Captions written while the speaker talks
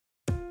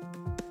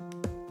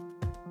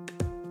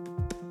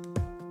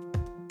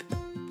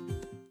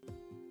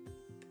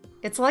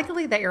It's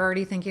likely that you're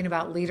already thinking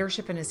about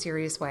leadership in a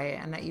serious way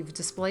and that you've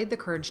displayed the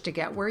courage to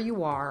get where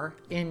you are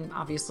in,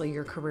 obviously,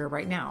 your career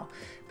right now.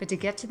 But to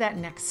get to that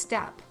next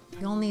step,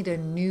 you'll need a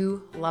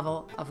new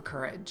level of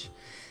courage.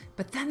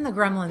 But then the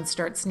gremlins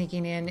start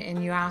sneaking in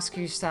and you ask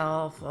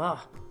yourself,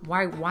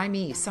 why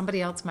me?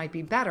 Somebody else might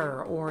be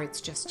better, or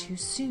it's just too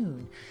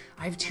soon.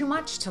 I have too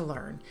much to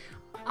learn.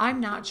 I'm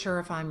not sure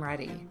if I'm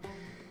ready.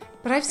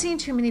 But I've seen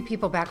too many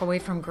people back away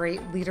from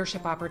great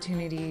leadership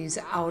opportunities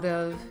out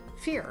of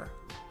fear.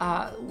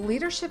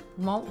 Leadership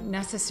won't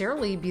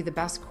necessarily be the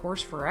best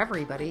course for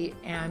everybody,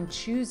 and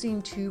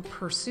choosing to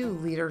pursue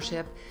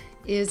leadership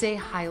is a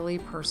highly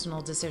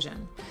personal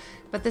decision.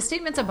 But the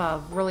statements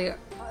above really,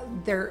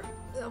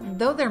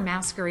 though they're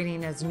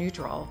masquerading as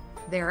neutral,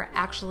 they're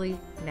actually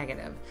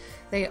negative.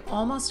 They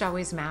almost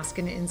always mask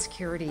an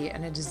insecurity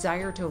and a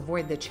desire to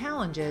avoid the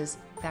challenges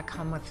that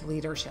come with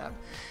leadership.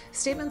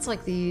 Statements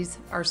like these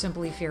are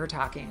simply fear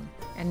talking,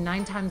 and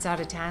 9 times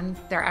out of 10,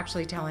 they're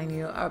actually telling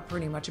you a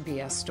pretty much a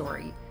BS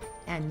story.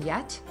 And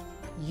yet,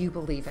 you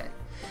believe it.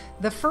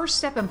 The first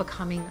step in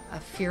becoming a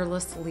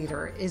fearless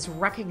leader is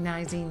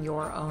recognizing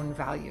your own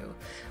value.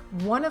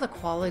 One of the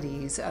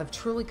qualities of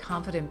truly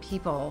confident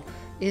people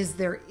is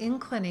their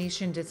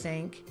inclination to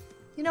think,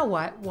 you know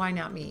what, why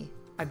not me?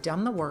 I've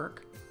done the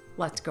work,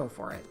 let's go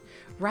for it.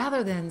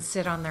 Rather than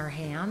sit on their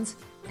hands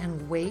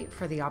and wait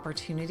for the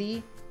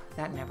opportunity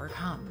that never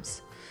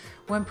comes.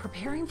 When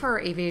preparing for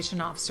aviation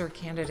officer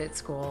candidate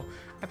school,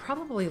 I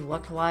probably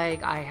looked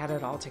like I had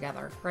it all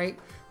together, right?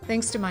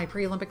 Thanks to my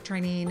pre-Olympic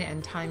training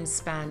and time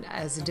spent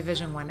as a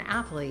Division I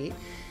athlete,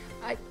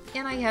 I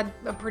had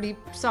a pretty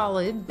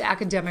solid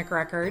academic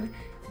record,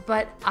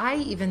 but I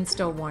even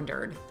still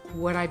wondered,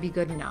 would I be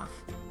good enough?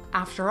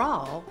 After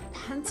all,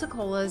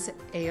 Pensacola's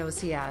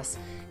AOCS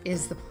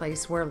is the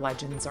place where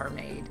legends are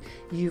made.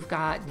 You've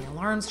got Neil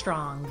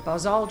Armstrong,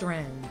 Buzz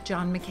Aldrin,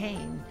 John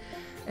McCain,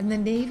 and the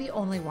Navy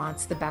only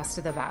wants the best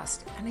of the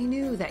best. And I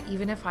knew that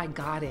even if I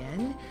got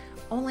in,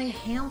 only a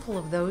handful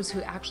of those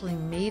who actually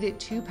made it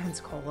to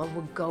Pensacola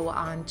would go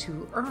on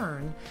to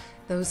earn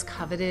those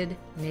coveted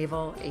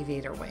naval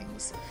aviator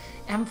wings.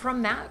 And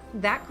from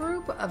that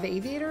group of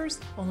aviators,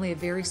 only a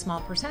very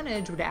small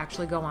percentage would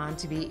actually go on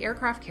to be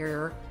aircraft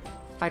carrier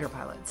fighter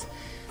pilots.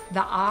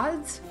 The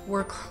odds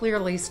were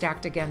clearly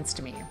stacked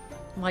against me,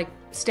 like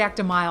stacked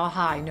a mile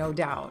high, no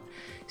doubt.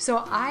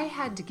 So I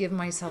had to give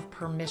myself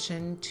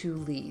permission to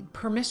lead,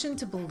 permission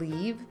to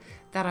believe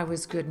that I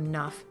was good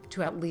enough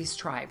to at least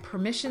try,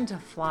 permission to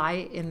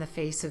fly in the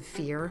face of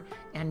fear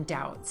and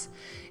doubts.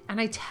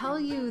 And I tell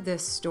you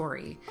this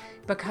story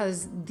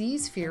because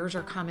these fears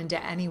are common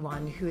to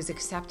anyone who has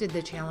accepted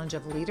the challenge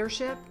of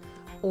leadership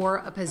or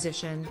a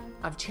position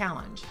of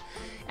challenge.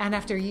 And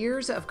after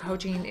years of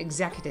coaching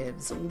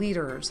executives,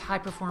 leaders,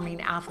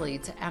 high-performing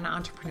athletes, and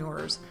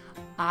entrepreneurs,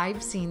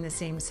 I've seen the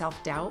same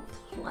self-doubt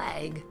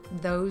plague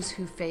those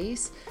who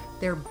face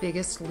their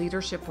biggest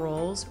leadership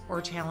roles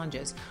or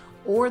challenges,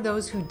 or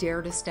those who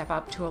dare to step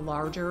up to a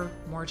larger,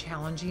 more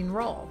challenging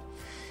role.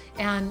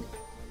 And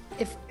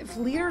if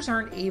leaders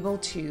aren't able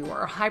to,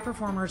 or high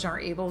performers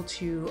aren't able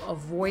to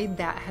avoid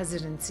that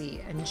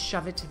hesitancy and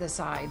shove it to the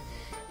side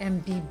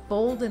and be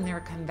bold in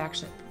their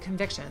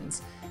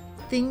convictions,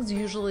 things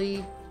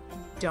usually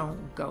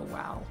don't go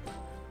well.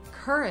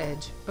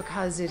 Courage,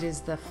 because it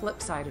is the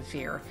flip side of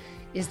fear,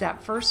 is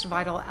that first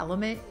vital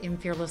element in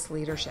fearless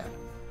leadership.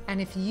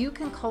 And if you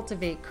can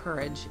cultivate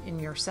courage in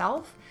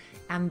yourself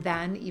and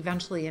then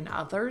eventually in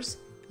others,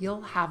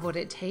 you'll have what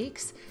it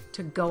takes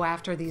to go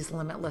after these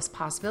limitless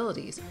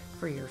possibilities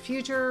for your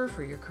future,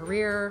 for your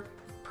career,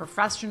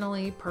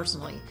 professionally,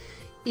 personally.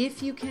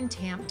 If you can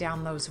tamp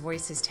down those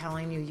voices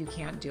telling you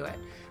can't do it,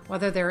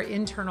 whether they're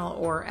internal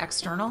or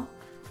external,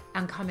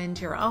 and come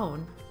into your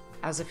own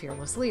as a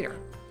fearless leader.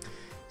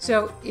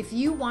 So if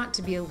you want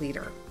to be a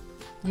leader,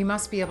 you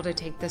must be able to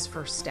take this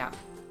first step.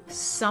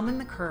 Summon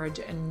the courage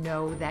and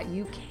know that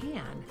you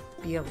can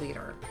be a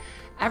leader.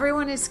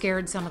 Everyone is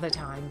scared some of the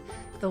time.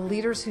 The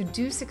leaders who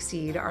do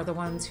succeed are the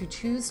ones who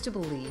choose to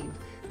believe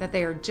that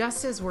they are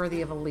just as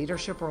worthy of a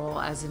leadership role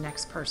as the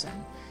next person.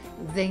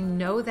 They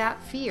know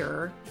that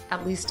fear,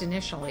 at least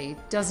initially,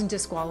 doesn't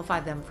disqualify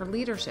them for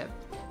leadership.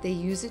 They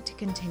use it to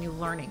continue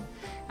learning,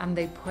 and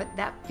they put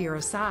that fear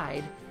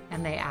aside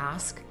and they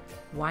ask,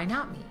 why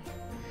not me?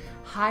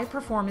 High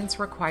performance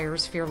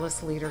requires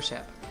fearless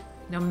leadership.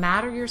 No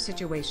matter your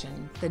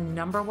situation, the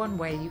number one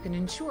way you can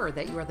ensure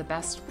that you are the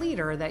best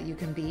leader that you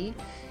can be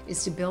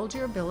is to build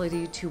your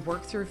ability to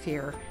work through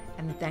fear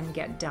and then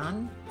get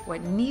done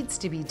what needs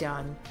to be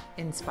done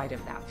in spite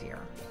of that fear.